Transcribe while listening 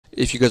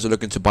If you guys are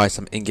looking to buy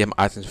some in-game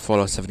items for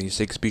Fallout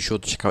 76, be sure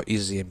to check out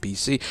Easy and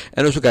BC.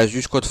 And also guys,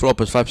 use code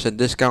FLOPPERS 5%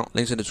 discount,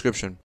 links in the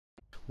description.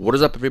 What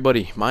is up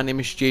everybody, my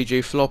name is JJ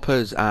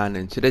Floppers, and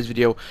in today's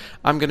video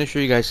I'm going to show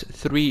you guys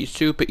 3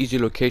 super easy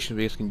locations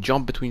where you guys can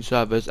jump between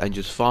servers and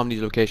just farm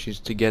these locations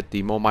to get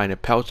the more minor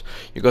pelts.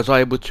 You guys are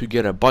able to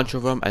get a bunch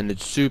of them and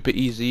it's super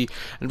easy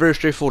and very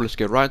straightforward. Let's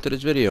get right into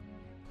this video.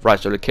 Right,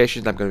 so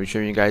locations I'm going to be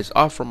showing you guys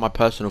are from my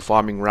personal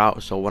farming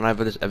route. So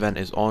whenever this event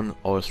is on,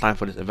 or it's time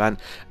for this event,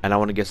 and I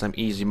want to get some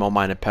easy more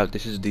minor pelt,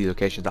 this is the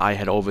location that I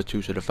head over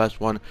to. So the first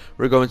one,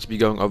 we're going to be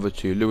going over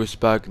to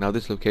Lewisburg. Now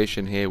this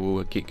location here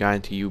will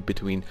guarantee you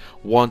between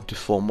 1 to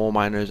 4 more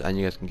miners, and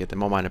you guys can get the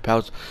more minor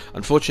pelts.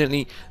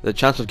 Unfortunately, the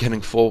chance of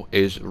getting 4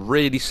 is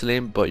really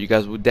slim, but you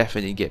guys will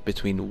definitely get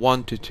between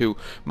 1 to 2.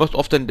 Most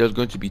often there's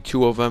going to be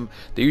 2 of them.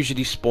 They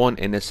usually spawn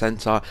in the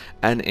center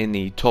and in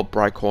the top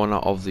right corner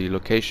of the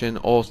location,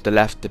 or the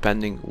left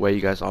depending where you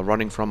guys are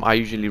running from. I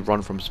usually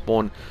run from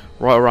spawn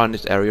right around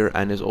this area,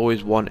 and there's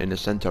always one in the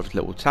center of this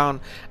little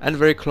town and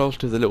very close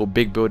to the little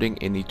big building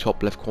in the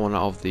top left corner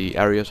of the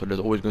area. So there's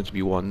always going to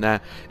be one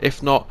there.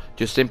 If not,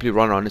 just simply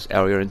run around this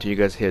area until you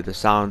guys hear the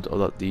sound or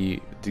that the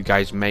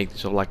guys make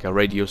sort of like a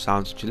radio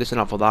sound, so listen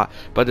out for that.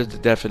 But there's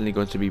definitely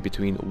going to be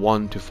between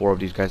 1 to 4 of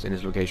these guys in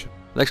this location.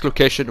 Next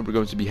location we're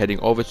going to be heading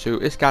over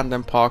to is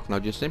Camden Park. Now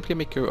just simply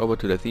make your way over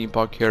to the theme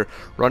park here,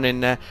 run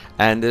in there,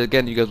 and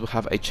again you guys will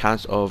have a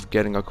chance of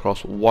getting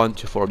across 1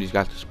 to 4 of these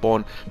guys to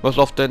spawn. Most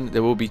often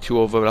there will be 2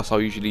 of them. That's how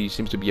usually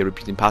seems to be a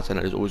repeating pattern,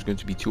 that there's always going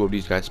to be 2 of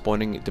these guys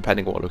spawning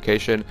depending on what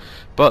location.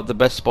 But the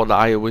best spot that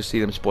I always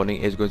see them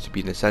spawning is going to be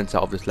in the center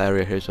of this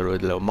area here, so where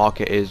the little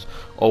market is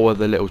or where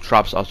the little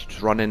traps are. So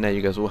just run in there,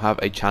 you guys will have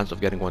a chance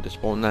of getting one to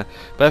spawn there.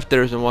 But if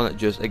there isn't one,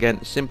 just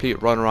again simply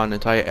run around the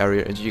entire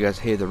area until you guys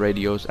hear the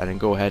radios and then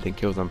go ahead and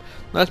kill them.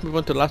 Now let's move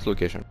on to the last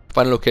location.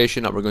 Final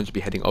location that we're going to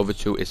be heading over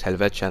to is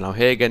Helvetia. Now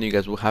here again you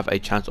guys will have a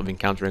chance of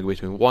encountering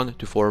between 1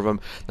 to 4 of them.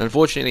 Now,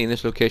 unfortunately in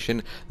this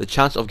location the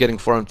chance of getting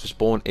 4 of them to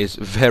spawn is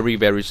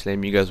very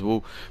slim. You guys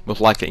will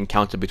most likely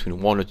encounter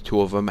between 1 or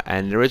 2 of them,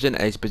 and there isn't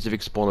a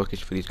specific spawn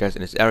location for these guys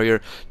in this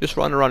area. Just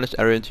run around this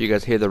area until you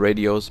guys hear the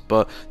radios,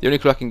 but the only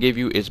clue I can give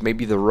you is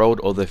maybe the road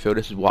or the field.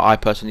 This is what I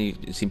personally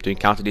seem to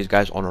encounter these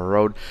guys on a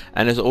road,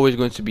 and there's always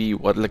going to be,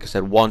 what, like I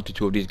said, 1 to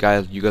 2 of these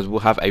guys. You guys will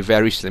have a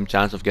very slim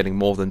chance of getting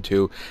more than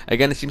 2.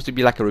 Again, it seems to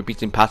be like a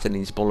repeating pattern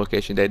in the spawn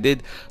location. They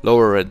did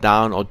lower it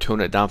down or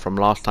tone it down from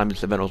last time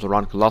this event was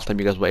around, because last time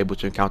you guys were able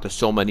to encounter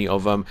so many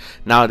of them.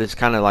 Now it's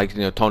kind of like,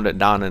 you know, toned it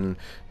down and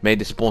made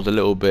the spawns a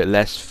little bit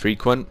less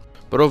frequent.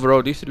 But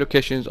overall, these 3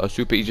 locations are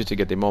super easy to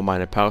get the more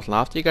minor pelts. Now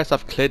after you guys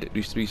have cleared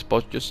these 3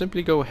 spots, just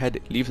simply go ahead,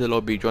 leave the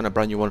lobby, join a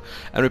brand new one,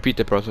 and repeat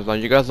the process. Now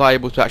you guys are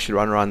able to actually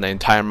run around the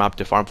entire map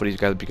to farm for these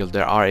guys, because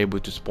they are able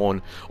to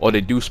spawn, or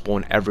they do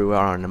spawn everywhere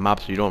on the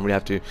map, so you don't really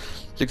have to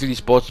stick to these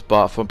spots.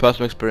 But from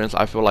personal experience,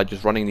 I feel like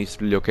just running these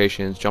 3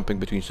 locations, jumping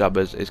between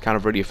servers, is kind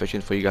of really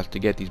efficient for you guys to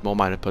get these more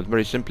minor pelts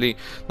very simply.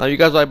 Now you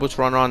guys are able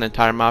to run around the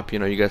entire map. You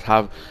know, you guys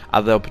have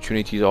other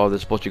opportunities or other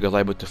spots you guys are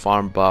able to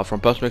farm, but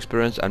from personal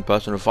experience and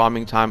personal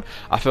farming time,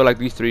 I feel like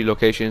these 3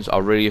 locations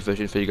are really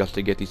efficient for you guys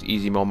to get these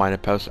easy more minor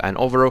pelts. And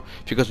overall,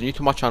 if you guys are new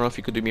to my channel, if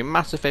you could do me a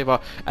massive favor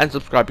and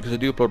subscribe, because I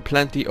do upload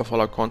plenty of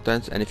Fallout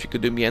content, and if you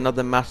could do me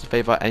another massive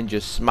favor and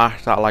just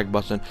smash that like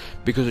button,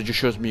 because it just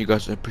shows me you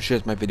guys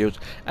appreciate my videos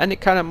and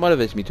it kind of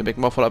motivates me to make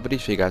more Fallout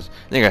videos for you guys.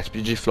 Anyway guys,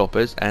 PG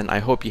Floppers, and I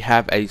hope you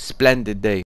have a splendid day.